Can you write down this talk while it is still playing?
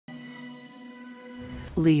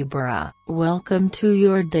Libra, welcome to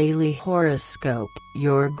your daily horoscope.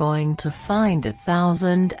 You're going to find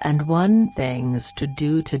 1,001 things to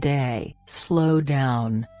do today. Slow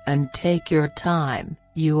down, and take your time.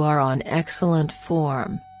 You are on excellent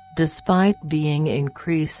form, despite being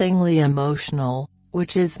increasingly emotional,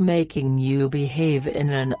 which is making you behave in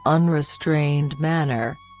an unrestrained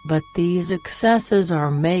manner, but these excesses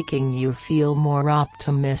are making you feel more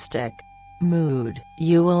optimistic. Mood.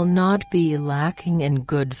 You will not be lacking in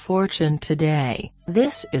good fortune today.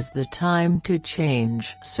 This is the time to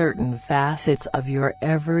change certain facets of your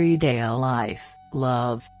everyday life.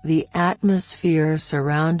 Love. The atmosphere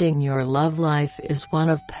surrounding your love life is one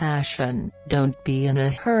of passion. Don't be in a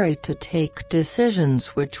hurry to take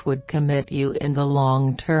decisions which would commit you in the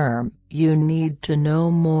long term. You need to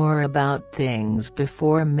know more about things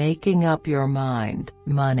before making up your mind.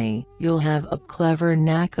 Money. You'll have a clever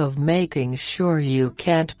knack of making sure you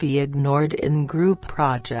can't be ignored in group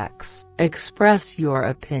projects. Express your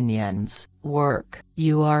opinions. Work.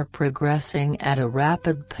 You are progressing at a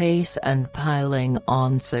rapid pace and piling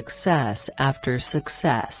on success after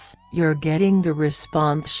success. You're getting the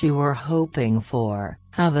response you were hoping for.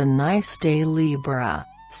 Have a nice day, Libra.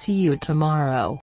 See you tomorrow.